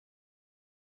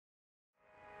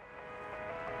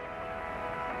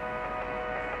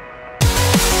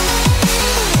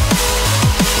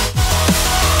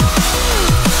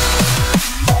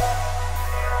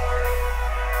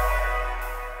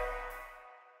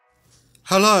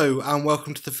Hello and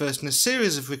welcome to the first in a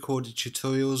series of recorded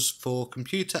tutorials for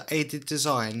computer aided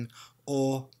design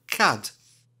or CAD.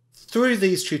 Through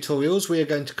these tutorials we are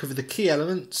going to cover the key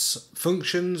elements,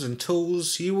 functions and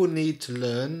tools you will need to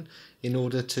learn in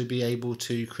order to be able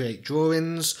to create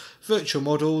drawings, virtual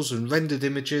models and rendered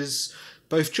images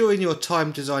both during your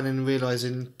time designing and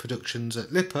realising productions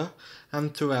at LIPA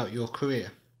and throughout your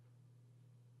career.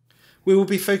 We will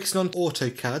be focusing on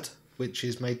AutoCAD, which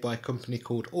is made by a company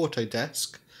called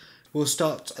Autodesk. We'll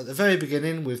start at the very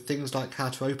beginning with things like how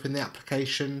to open the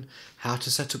application, how to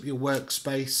set up your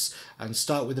workspace, and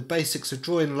start with the basics of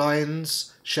drawing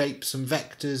lines, shapes and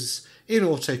vectors in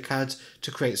AutoCAD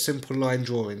to create simple line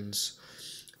drawings.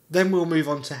 Then we'll move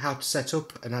on to how to set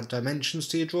up and add dimensions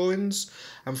to your drawings,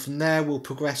 and from there we'll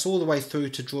progress all the way through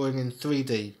to drawing in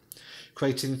 3D.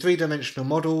 Creating three-dimensional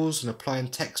models and applying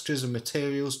textures and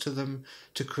materials to them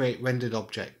to create rendered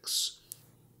objects.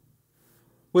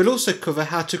 We'll also cover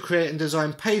how to create and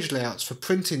design page layouts for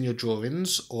printing your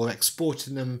drawings or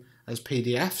exporting them as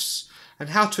PDFs, and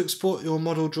how to export your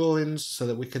model drawings so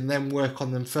that we can then work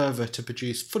on them further to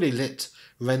produce fully lit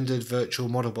rendered virtual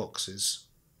model boxes.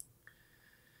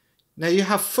 Now you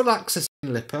have full access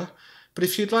in LIPA, but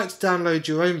if you'd like to download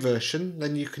your own version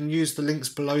then you can use the links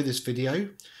below this video.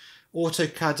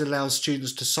 AutoCAD allows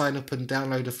students to sign up and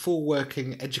download a full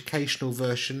working educational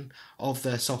version of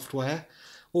their software.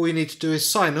 All you need to do is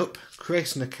sign up,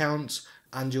 create an account,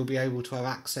 and you'll be able to have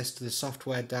access to the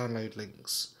software download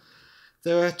links.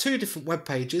 There are two different web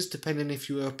pages depending if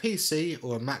you are a PC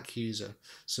or a Mac user,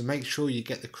 so make sure you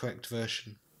get the correct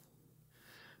version.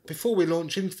 Before we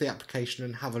launch into the application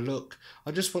and have a look,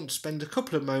 I just want to spend a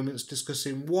couple of moments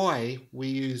discussing why we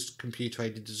use computer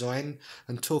aided design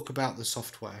and talk about the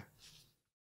software.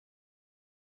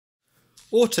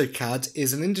 AutoCAD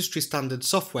is an industry standard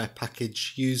software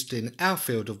package used in our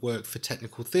field of work for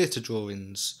technical theatre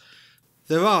drawings.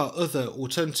 There are other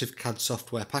alternative CAD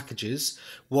software packages,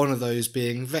 one of those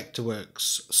being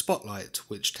Vectorworks Spotlight,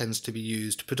 which tends to be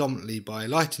used predominantly by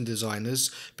lighting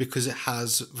designers because it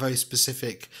has very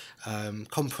specific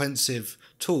comprehensive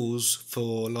tools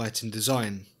for lighting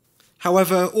design.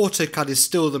 However, AutoCAD is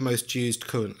still the most used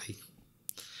currently.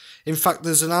 In fact,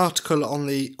 there's an article on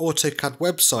the AutoCAD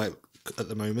website at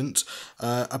the moment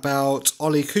about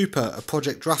Ollie Cooper, a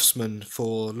project draftsman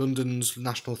for London's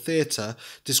National Theatre,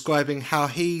 describing how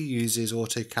he uses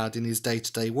AutoCAD in his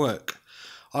day-to-day work.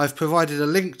 I've provided a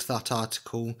link to that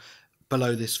article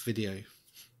below this video.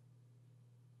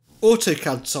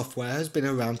 AutoCAD software has been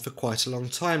around for quite a long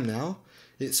time now.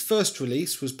 Its first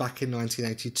release was back in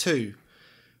 1982.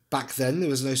 Back then there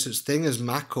was no such thing as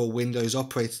Mac or Windows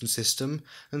operating system,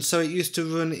 and so it used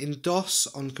to run in DOS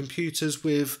on computers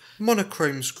with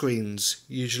monochrome screens,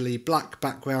 usually black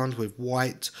background with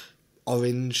white,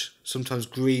 orange, sometimes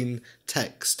green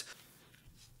text.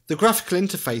 The graphical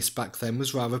interface back then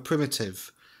was rather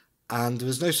primitive, and there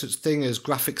was no such thing as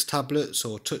graphics tablets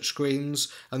or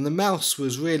touchscreens, and the mouse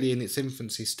was really in its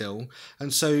infancy still,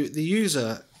 and so the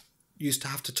user used to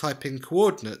have to type in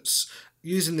coordinates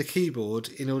using the keyboard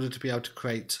in order to be able to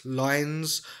create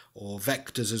lines, or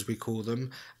vectors as we call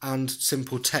them, and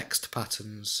simple text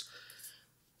patterns.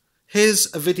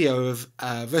 Here's a video of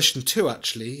version 2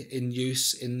 actually in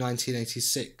use in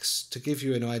 1986 to give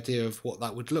you an idea of what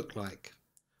that would look like.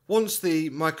 Once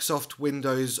the Microsoft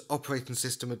Windows operating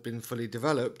system had been fully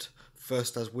developed,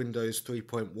 first as Windows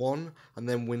 3.1 and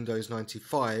then Windows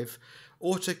 95,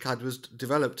 AutoCAD was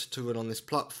developed to run on this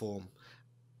platform.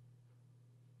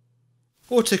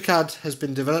 AutoCAD has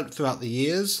been developed throughout the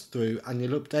years through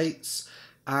annual updates,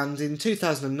 and in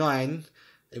 2009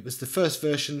 it was the first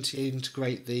version to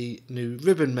integrate the new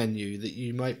ribbon menu that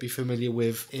you might be familiar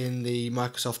with in the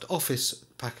Microsoft Office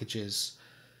packages.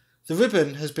 The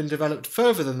ribbon has been developed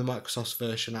further than the Microsoft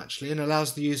version actually and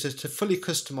allows the user to fully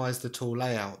customise the tool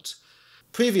layout.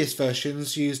 Previous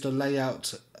versions used a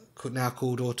layout now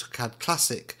called AutoCAD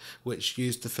Classic, which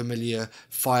used the familiar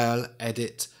File,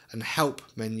 Edit and Help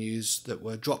menus that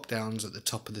were drop downs at the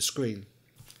top of the screen.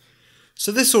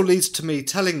 So this all leads to me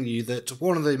telling you that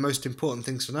one of the most important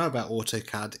things to know about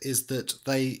AutoCAD is that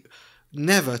they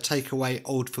never take away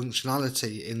old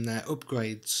functionality in their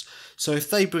upgrades. So if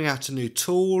they bring out a new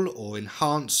tool or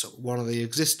enhance one of the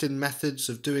existing methods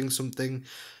of doing something,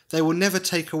 they will never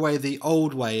take away the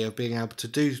old way of being able to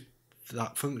do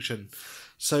that function.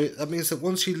 So that means that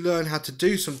once you learn how to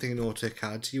do something in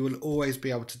AutoCAD, you will always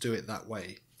be able to do it that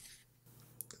way.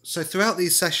 So throughout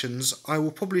these sessions, I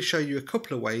will probably show you a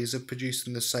couple of ways of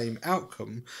producing the same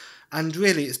outcome, and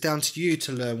really it's down to you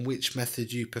to learn which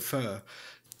method you prefer.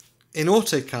 In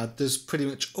AutoCAD, there's pretty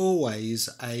much always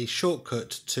a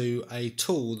shortcut to a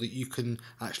tool that you can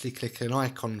actually click an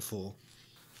icon for.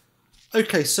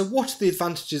 Okay, so what are the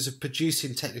advantages of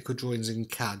producing technical drawings in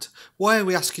CAD? Why are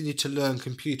we asking you to learn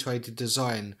computer-aided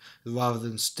design rather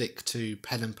than stick to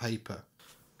pen and paper?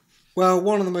 Well,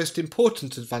 one of the most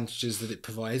important advantages that it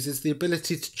provides is the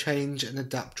ability to change and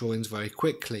adapt drawings very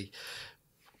quickly.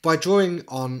 By drawing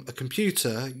on a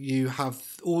computer, you have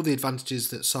all the advantages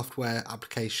that software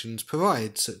applications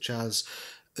provide, such as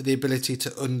the ability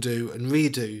to undo and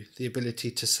redo, the ability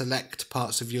to select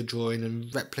parts of your drawing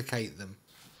and replicate them.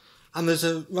 And there's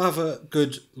a rather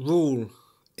good rule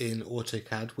in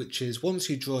AutoCAD, which is once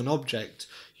you draw an object,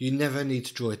 you never need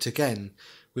to draw it again.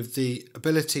 With the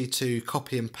ability to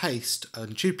copy and paste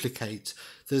and duplicate,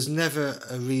 there's never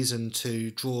a reason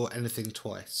to draw anything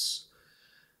twice.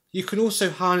 You can also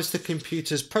harness the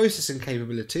computer's processing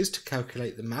capabilities to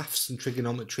calculate the maths and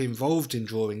trigonometry involved in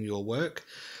drawing your work.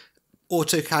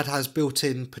 AutoCAD has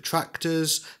built-in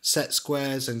protractors, set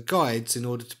squares and guides in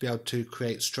order to be able to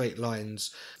create straight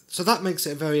lines, so that makes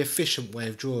it a very efficient way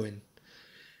of drawing.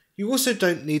 You also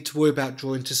don't need to worry about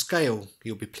drawing to scale.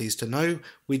 You'll be pleased to know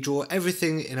we draw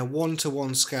everything in a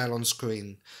 1:1 scale on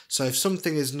screen. So if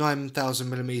something is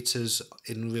 9,000mm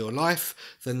in real life,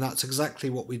 then that's exactly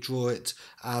what we draw it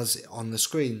as on the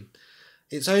screen.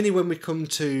 It's only when we come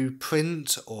to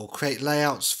print or create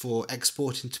layouts for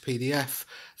exporting to PDF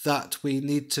that we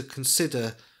need to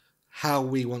consider how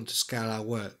we want to scale our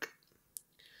work.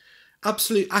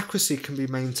 Absolute accuracy can be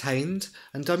maintained,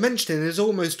 and dimensioning is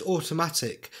almost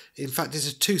automatic. In fact, it's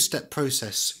a two-step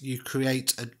process. You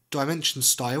create a dimension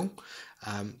style,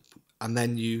 and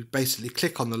then you basically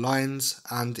click on the lines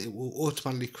and it will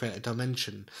automatically create a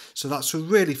dimension. So that's a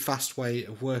really fast way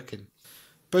of working.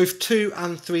 Both 2-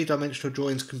 and 3-dimensional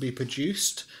drawings can be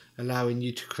produced, allowing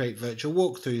you to create virtual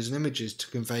walkthroughs and images to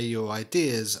convey your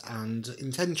ideas and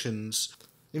intentions.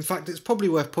 In fact, it's probably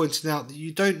worth pointing out that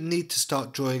you don't need to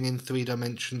start drawing in 3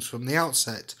 dimensions from the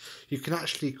outset. You can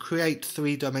actually create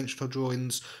 3-dimensional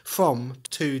drawings from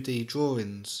 2D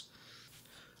drawings.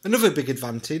 Another big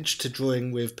advantage to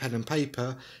drawing with pen and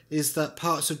paper is that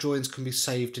parts of drawings can be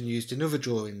saved and used in other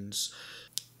drawings.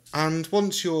 And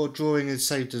once your drawing is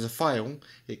saved as a file,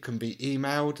 it can be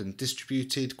emailed and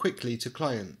distributed quickly to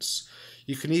clients.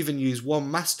 You can even use one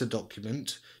master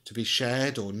document to be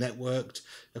shared or networked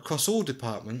across all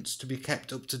departments to be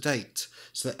kept up to date,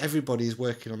 so that everybody is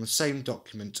working on the same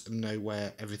document and know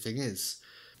where everything is.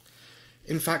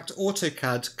 In fact,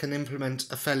 AutoCAD can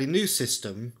implement a fairly new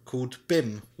system called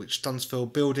BIM, which stands for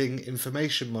Building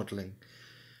Information Modelling.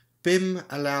 BIM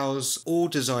allows all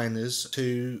designers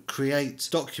to create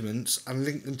documents and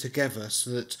link them together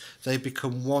so that they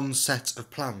become one set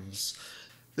of plans.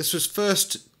 This was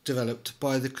first developed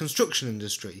by the construction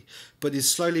industry, but is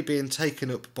slowly being taken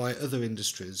up by other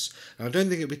industries, and I don't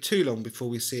think it'll be too long before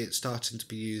we see it starting to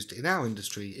be used in our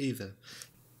industry either.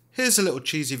 Here's a little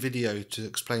cheesy video to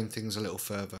explain things a little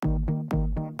further.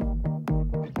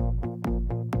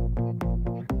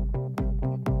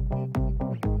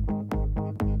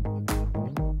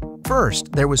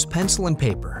 First, there was pencil and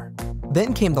paper.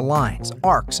 Then came the lines,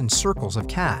 arcs, and circles of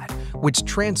CAD, which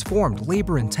transformed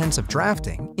labor-intensive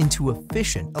drafting into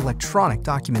efficient electronic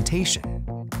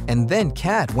documentation. And then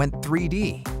CAD went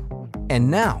 3D.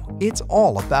 And now it's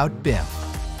all about BIM.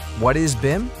 What is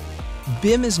BIM?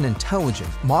 BIM is an intelligent,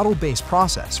 model-based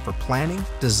process for planning,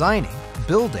 designing,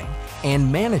 building,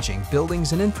 and managing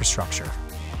buildings and infrastructure.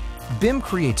 BIM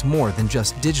creates more than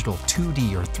just digital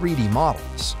 2D or 3D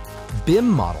models. BIM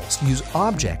models use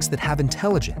objects that have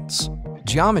intelligence,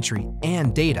 geometry,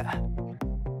 and data.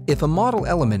 If a model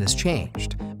element is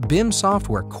changed, BIM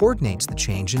software coordinates the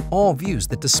change in all views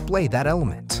that display that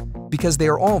element, because they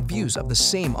are all views of the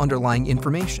same underlying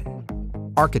information.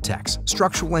 Architects,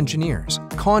 structural engineers,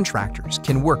 contractors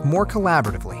can work more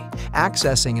collaboratively,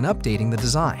 accessing and updating the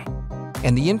design,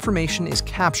 and the information is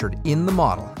captured in the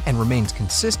model and remains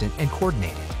consistent and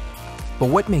coordinated. But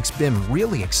what makes BIM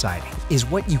really exciting is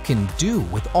what you can do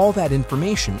with all that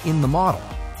information in the model.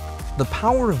 The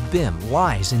power of BIM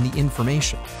lies in the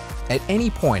information. At any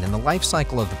point in the life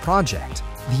cycle of the project,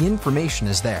 the information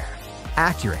is there,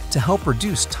 accurate to help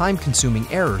reduce time-consuming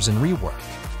errors and rework,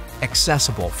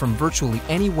 accessible from virtually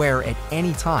anywhere at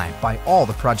any time by all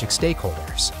the project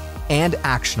stakeholders, and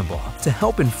actionable to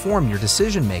help inform your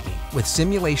decision-making with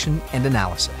simulation and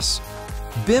analysis.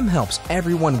 BIM helps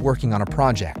everyone working on a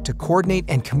project to coordinate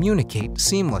and communicate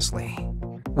seamlessly.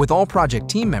 With all project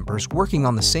team members working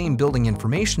on the same building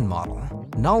information model,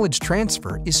 knowledge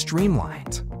transfer is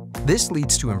streamlined. This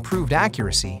leads to improved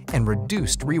accuracy and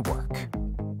reduced rework.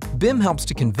 BIM helps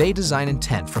to convey design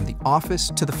intent from the office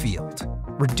to the field,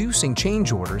 reducing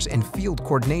change orders and field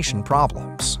coordination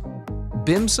problems.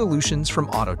 BIM solutions from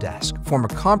Autodesk form a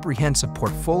comprehensive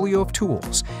portfolio of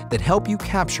tools that help you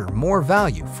capture more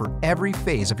value for every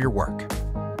phase of your work.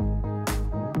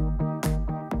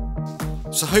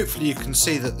 So hopefully you can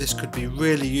see that this could be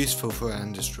really useful for our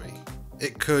industry.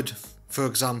 It could, for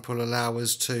example, allow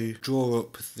us to draw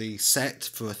up the set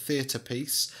for a theatre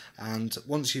piece, and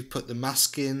once you've put the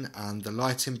mask in and the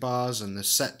lighting bars and the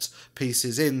set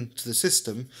pieces into the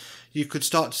system, you could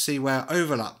start to see where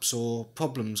overlaps or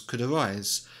problems could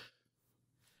arise.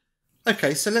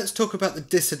 Okay, so let's talk about the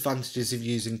disadvantages of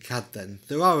using CAD then.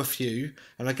 There are a few,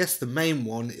 and I guess the main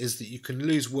one is that you can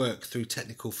lose work through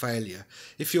technical failure.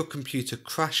 If your computer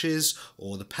crashes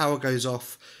or the power goes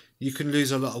off, you can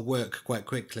lose a lot of work quite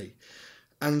quickly.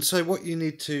 And so what you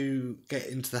need to get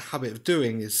into the habit of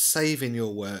doing is saving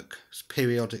your work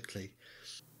periodically.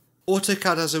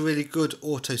 AutoCAD has a really good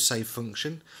autosave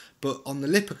function, but on the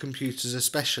Lipper computers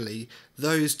especially,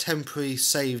 those temporary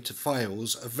saved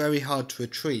files are very hard to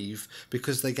retrieve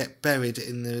because they get buried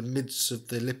in the midst of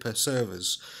the Lipper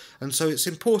servers. And so it's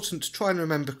important to try and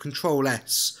remember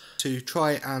Control-S to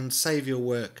try and save your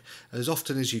work as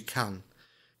often as you can.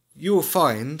 You will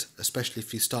find, especially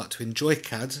if you start to enjoy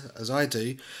CAD, as I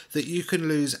do, that you can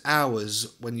lose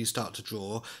hours when you start to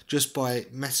draw just by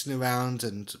messing around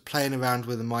and playing around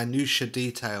with the minutiae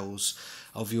details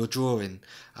of your drawing.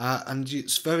 And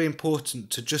it's very important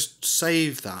to just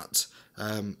save that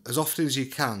as often as you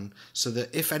can, so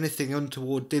that if anything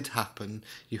untoward did happen,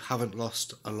 you haven't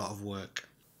lost a lot of work.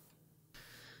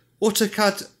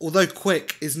 AutoCAD, although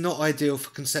quick, is not ideal for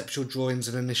conceptual drawings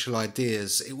and initial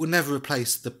ideas. It will never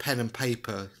replace the pen and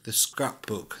paper, the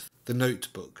scrapbook, the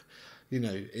notebook. You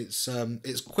know,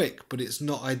 it's quick, but it's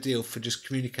not ideal for just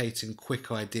communicating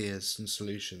quick ideas and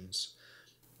solutions.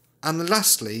 And then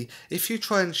lastly, if you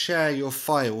try and share your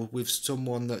file with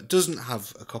someone that doesn't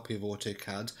have a copy of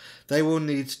AutoCAD, they will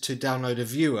need to download a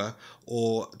viewer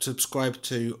or subscribe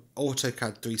to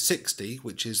AutoCAD 360,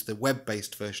 which is the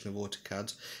web-based version of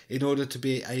AutoCAD, in order to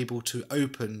be able to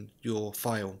open your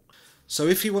file. So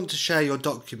if you want to share your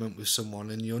document with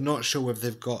someone and you're not sure whether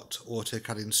they've got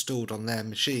AutoCAD installed on their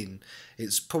machine,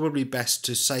 it's probably best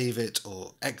to save it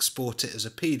or export it as a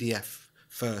PDF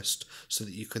first, so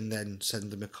that you can then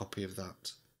send them a copy of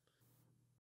that.